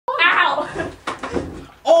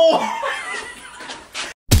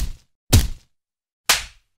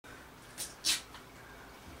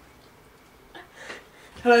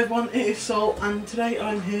Hello everyone, it is Sol, and today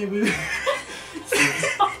I'm here with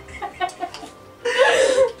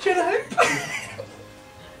Jenna Hope.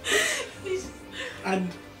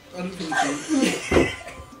 And I don't think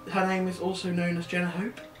so. Her name is also known as Jenna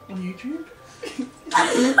Hope on YouTube.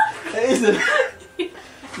 It isn't. Yeah, it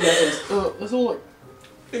is. It's all like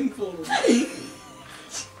pink falling.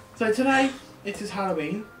 So today it is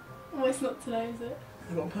Halloween. Oh, it's not today, is it?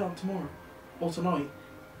 I've got to put it up tomorrow or tonight.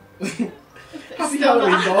 Happy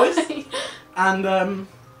Halloween, guys! And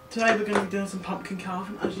today we're going to be doing some pumpkin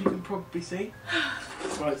carving, as you can probably see.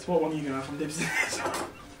 Right, so what one are you going to have from dibs?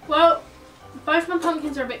 Well, both my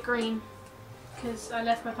pumpkins are a bit green because I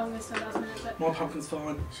left my pumpkins till the last minute. But my pumpkin's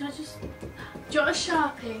fine. should I just? Do you want a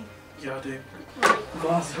Sharpie? Yeah, I do.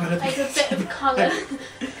 Right. Take a bit of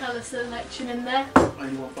colour selection in there. I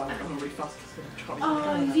only want black. I'm really fast.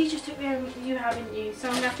 Oh, you just took me home. You haven't you? So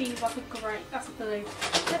I'm going to have to use like a grey. That's a blue.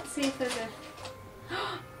 Let's see if there's a.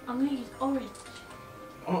 I'm going to use orange.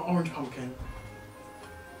 Orange pumpkin.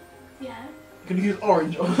 Yeah. You're going to use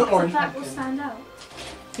orange So orange that pumpkin. will stand out.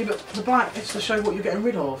 Yeah, but the black is to show what you're getting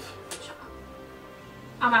rid of. Shut up.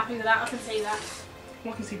 I'm happy with that. I can see that.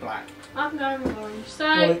 Well, I can see black. I'm going with orange. So.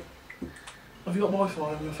 Right. Have you got Wi-Fi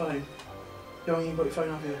on your phone? You haven't even got your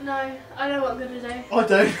phone up here? No, I know what I'm going to do. I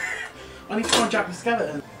don't. I need to find Jack the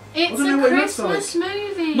Skeleton. It's a Christmas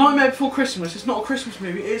movie. Nightmare Before Christmas. It's not a Christmas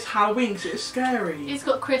movie. It is Halloween because it is scary. It's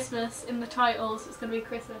got Christmas in the title, so it's going to be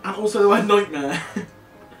Christmas. And also the word nightmare.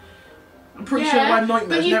 I'm pretty sure the word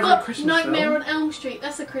nightmare is never a Christmas Nightmare film. on Elm Street.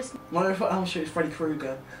 That's a Christmas. Nightmare on Elm Street is Freddy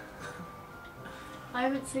Krueger. I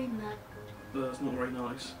haven't seen that. But that's not very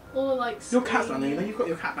nice. Or like. Your cat's not Nina. You've got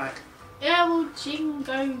your cat back. Yeah, well, she can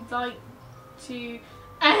go like to.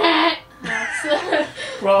 Right,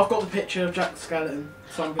 I've got the picture of Jack the Skeleton.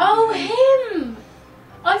 So I'm oh, him!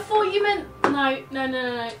 I thought you meant no. Right,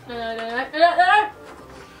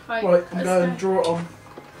 I'm going to draw it on.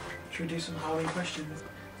 Should we do some Halloween questions?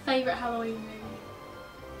 Favourite Halloween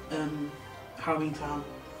movie? Halloween Town.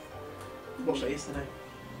 Watched that yesterday.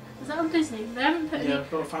 Is that on Disney? They haven't put any. Yeah,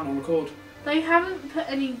 I've got a fan on record. They haven't put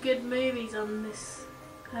any good movies on this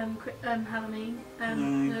Halloween.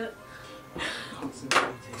 No.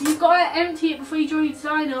 Concentrated. You've got to empty it before you draw your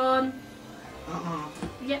design on.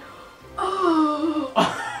 Yeah. Oh.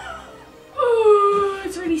 Oh,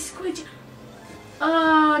 it's really squidgy.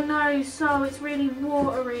 Oh no, so it's really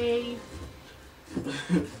watery.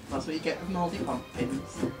 That's what you get with mouldy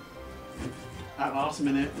pumpkins. At last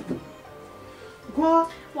minute. What?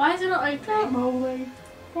 Why is it not open? Mouldy.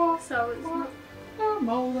 What? So it's not.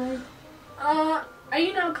 Mouldy. Are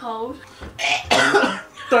you now cold?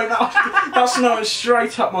 Don't that's snowing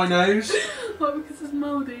straight up my nose. What, because it's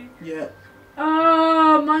mouldy? Yeah.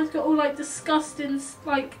 Oh, mine's got all like disgusting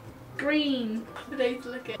like green. I need to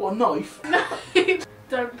look at. What, a knife? No.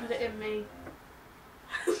 Don't put it in me.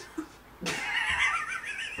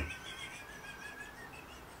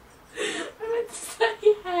 I meant to say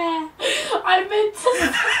hair. I meant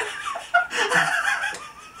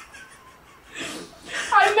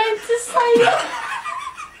to say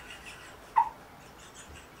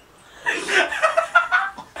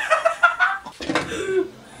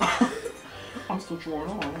I'm still drawing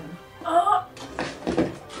on. Oh,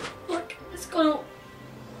 look, it's gone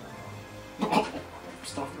all.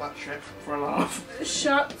 Stop that shit for a laugh.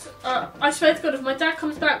 Shut up. I swear to God, if my dad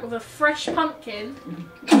comes back with a fresh pumpkin,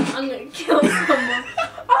 I'm going to kill someone.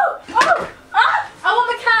 Oh! Ah! I want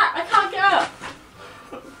the cat! I can't get up!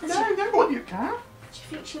 No, what you can. Do you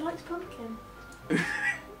think she likes pumpkin? I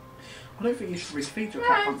don't think you should refeed your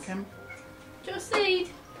cat pumpkin. Do you want a seed?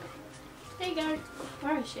 There you go.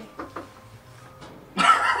 Where is she?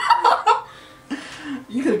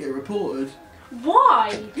 You're going to get reported.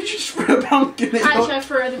 Why? You just threw a pumpkin in. Actually, I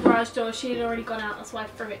threw her at the garage door. She had already gone out. That's why I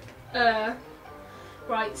threw it.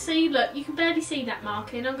 Right, see, look, you can barely see that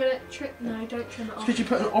marking. I'm going to trim. No, don't trim it off. Because you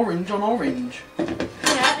put an orange on orange.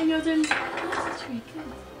 Yeah, and you're doing. That's really good.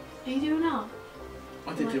 Are you doing art?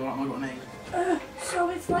 I did do art, I got an A. So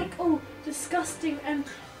it's like, oh, disgusting, and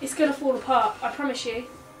it's going to fall apart. I promise you.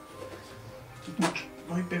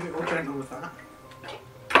 I'd be a bit more gentle with that.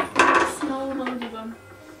 Smell the mouldy one.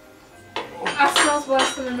 That smells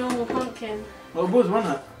worse than a normal pumpkin. Well, it was,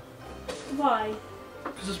 wasn't it? Why?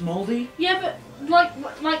 Because it's mouldy. Yeah, but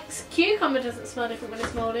like cucumber doesn't smell different when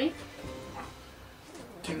it's mouldy.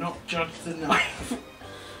 Do not judge the knife.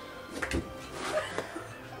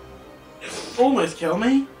 Almost kill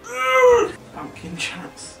me. Pumpkin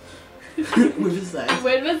chats. With a Z.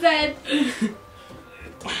 With a Z.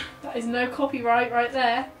 That is no copyright right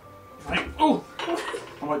there. Right. Oh!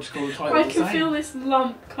 I might just call the title I the can same. feel this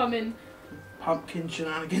lump coming. Pumpkin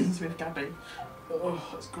shenanigans with Gabby. Oh,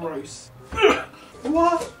 that's gross.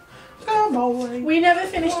 What? Come away. We never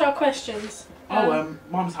finished our questions.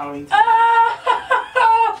 Mum's Halloween.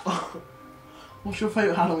 What's your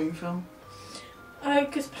favourite Halloween film?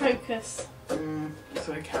 Hocus Pocus. It's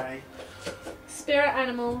okay. Spirit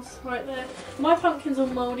animals, right there. My pumpkin's all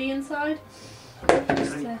mouldy inside.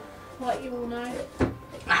 Just to let you all know.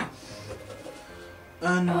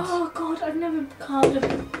 And oh god, I've never carved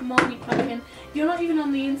a mouldy pumpkin. You're not even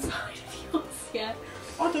on the inside of yours yet.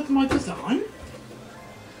 I did my design.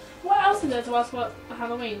 What else is there to ask about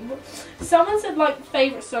Halloween? Someone said like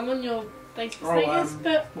favourite song on your Facebook status,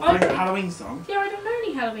 but what favourite Halloween song? Yeah, I don't know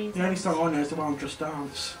any Halloween songs. The only song I know is the one Just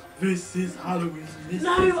Dance. This is Halloween.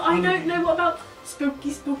 I don't know. What about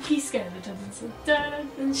spooky, spooky skeletons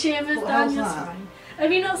and shivers down your spine?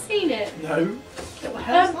 Have you not seen it? No. What the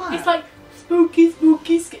hell is that? It's like spooky,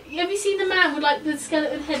 spooky. Have you seen the man with like the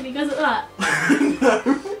skeleton head and he goes like that?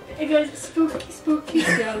 No. It goes spooky, spooky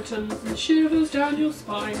skeletons and shivers down your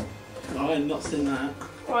spine. No, I've not seen that.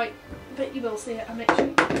 Right, but you will see it. I make sure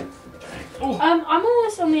you do. Oh. I'm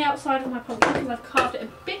almost on the outside of my pumpkin because I've carved it a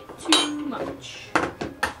bit too much.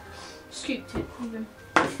 Scooped it even.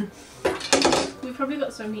 We've probably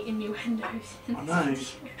got so many innuendos in I know.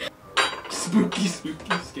 Spooky,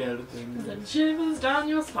 spooky skeletons. and shivers down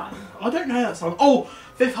your spine. I don't know that song. Oh,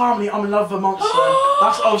 Fifth Harmony, I'm in love with a monster.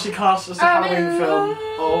 That's obviously cast as a Halloween film.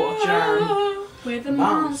 Oh, Jan. With a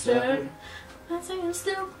monster. I'm saying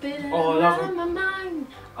stupid. Oh, I love it. My mind.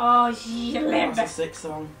 Oh, yeah. That's a sick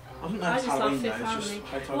song. I don't know if I it's just love Halloween Fifth though. Harmony.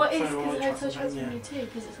 It's just What is Hotel Hotel Transylvania. Transylvania too?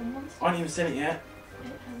 Because it's on monster. I haven't even seen it yet. It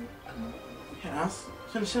hasn't come on. It has.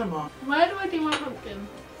 It's in the cinema. Where do I do my pumpkin?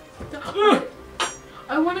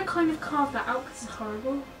 I want to kind of carve that out because it's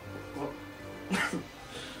horrible. What?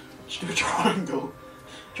 Just do a triangle.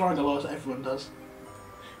 Triangle as everyone does.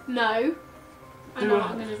 No. I know what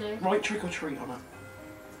I'm going to do. Write trick or treat on it.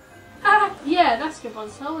 Ah, yeah, that's a good one,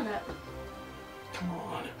 so isn't it? Come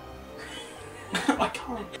on. I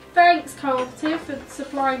can't. Thanks, Cooperative, for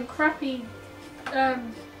supplying crappy.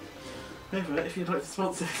 Never, if you'd like to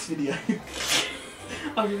sponsor this video,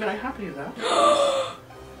 I'll be very happy with that.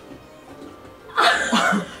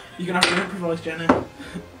 You're gonna have to improvise, Jenna.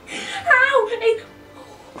 Ow!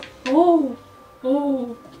 Oh!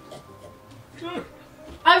 Oh!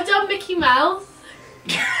 I've done Mickey Mouse.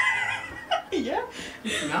 Yeah,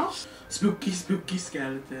 Mickey Mouse. Spooky, spooky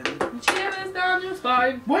skeleton. Shivers down your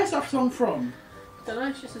spine. Where's that song from? I don't know,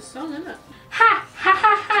 it's just a song, isn't it? Ha! Ha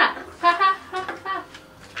ha ha! Ha ha ha ha!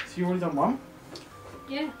 So you already done one?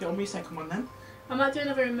 Yeah. Get on me a second one then. I might do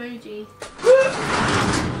another emoji.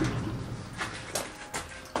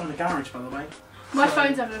 On the garage, by the way. My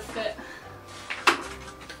phone's having a fit.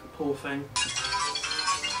 Poor thing.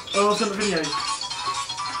 Oh, I've done the video.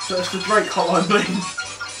 So it's the Drake Hotline Bling.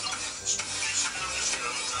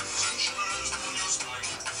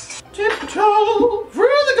 Tiptoe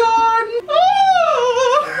through the garden.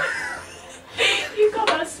 Oh! You got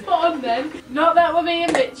that spot on then. Not that we're being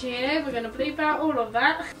bitchy here. We're going to bleep out all of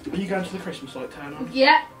that. Are you going to the Christmas light turn on?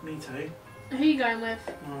 Yeah. Me too. Who are you going with?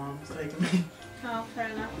 My mum's taking me. Oh, fair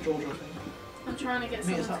enough. George, I think. I'm trying to get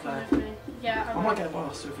Meet someone us to up come there. with me. Yeah, I might get a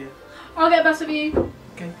bus with you. I'll get a bus with you.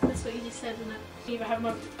 Okay. That's what you just said, isn't it? You either have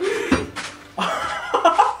my...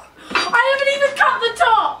 I haven't even cut the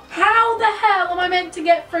top! How the hell am I meant to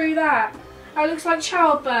get through that? It looks like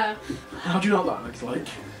childbirth. How do you know what that looks like?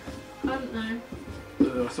 I don't know.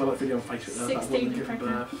 I saw that video on Facebook. There was that 16 woman and giving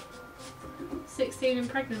pregnant. birth. 16 and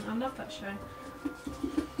pregnant. I love that show.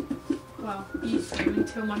 Well, used to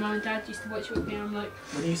until my mum and dad used to watch it with me. I'm like,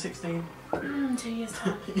 When are you 16? 2 years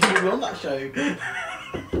time. You were on that show.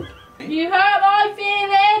 You hurt my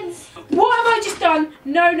feelings! What have I just done?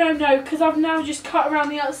 No, no, no, because I've now just cut around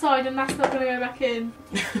the outside and that's not going to go back in.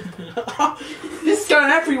 This is going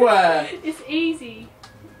everywhere! It's easy.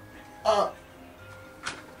 What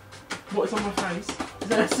is on my face? Is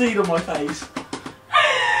there a seed on my face?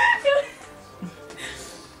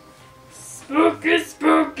 Spooky,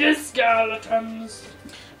 spooky skeletons.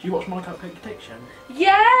 Do you watch My Cupcake Addiction?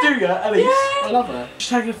 Yeah! Do you, Elise? Yeah. I love her. She's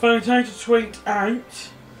taking a photo to tweet out.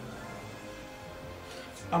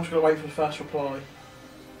 I'm just going to wait for the first reply.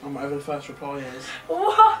 And whatever the first reply is.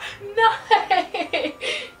 What? No!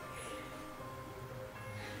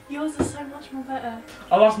 Yours is so much more better.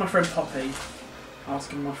 I'll ask my friend Poppy.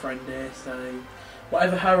 Asking my friend here, so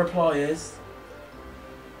whatever her reply is,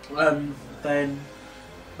 then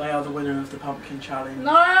they are the winner of the pumpkin challenge.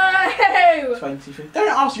 No! 2050. Don't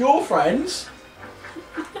ask your friends.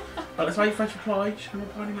 Right, let's wait for first reply. Just gonna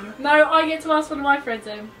reply in a minute. No, I get to ask one of my friends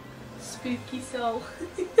in. Spooky soul.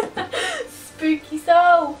 Spooky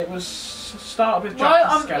soul. It was started with No, Jack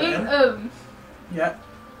the I'm Skeleton. Yeah.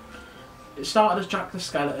 It started as Jack the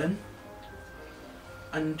Skeleton.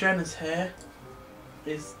 And Jenna's here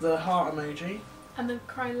is the heart emoji. And the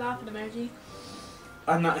crying laughing emoji.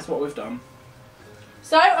 And that is what we've done.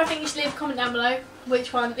 So, I think you should leave a comment down below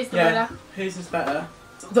which one is the winner. Whose is better?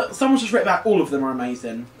 Someone's just written back, all of them are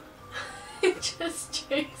amazing. Just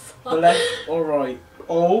choose one. The left or right?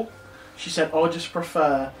 All. She said, I just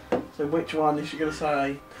prefer. So which one is she going to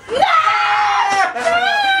say? No!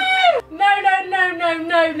 No, no, no, no,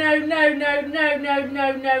 no, no, no, no, no, no,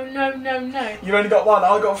 no, no, no, no, no. You only got one,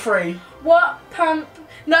 I got 3. What pump?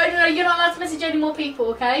 No, no, no, you're not allowed to message any more people,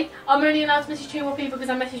 okay? I'm only allowed to message 2 more people because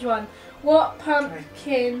I messaged 1. What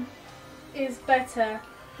pumpkin is better?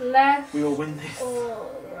 Left we all win this.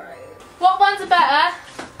 or right? What ones are better?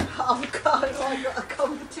 Oh God, I've got a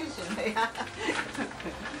competition here.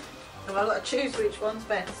 So I've got to choose which one's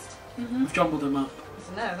best. We've jumbled them up.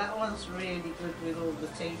 So no, that one's really good with all the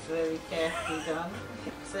teeth very carefully done,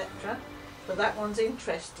 etc. But that one's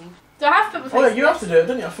interesting. Do I have to put my face Oh yeah, in you have this? to do it,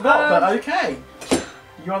 don't you? I forgot, but okay.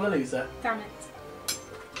 You are the loser. Damn it.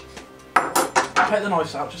 Take the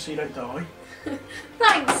knives out just so you don't die.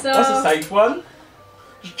 Thanks, sir. That's a safe one.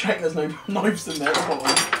 Just check there's no knives in there at the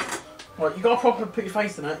bottom. Right, you got to properly put your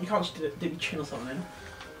face in it. You can't just dip your chin or something in.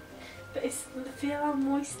 But it's feel how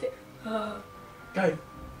moist it. Oh. Go.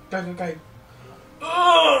 Go, go, go.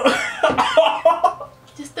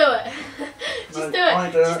 Just do it. Just do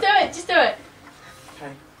it. Just do it. Just do it.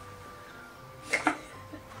 Okay.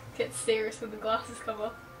 Get serious when the glasses come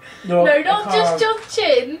off. No, No, not just your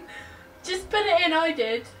chin. Just put it in. I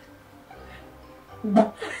did.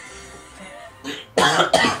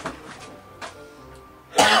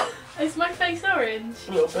 Is my face orange?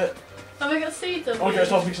 A little bit. Have I got seeds on I'll me? get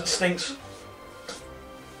it off because it stinks.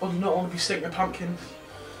 I do not want to be stinking of pumpkin.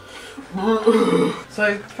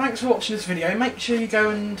 So, thanks for watching this video. Make sure you go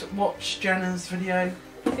and watch Jenna's video.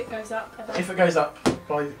 If it goes up. If it goes up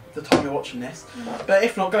by the time you're watching this. But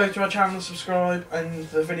if not, go to our channel and subscribe and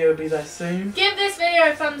the video will be there soon. Give this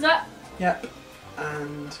video a thumbs up. Yep.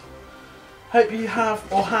 And hope you have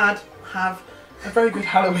a very good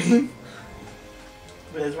Halloween.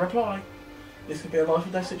 There's a reply. This could be a life or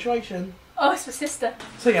death situation. Oh, it's my sister.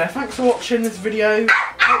 So yeah, thanks for watching this video.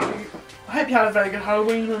 I hope you had a very good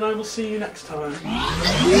Halloween and I will see you next time.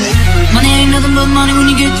 Money ain't nothing but money when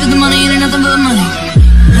you get to the money, it ain't nothing but money.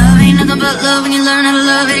 Love ain't nothing but love when you learn how to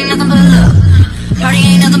love, it ain't nothing but love. Party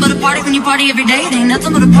ain't nothing but a party when you party every day, it ain't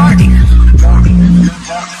nothing but a party.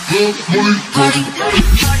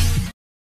 Party.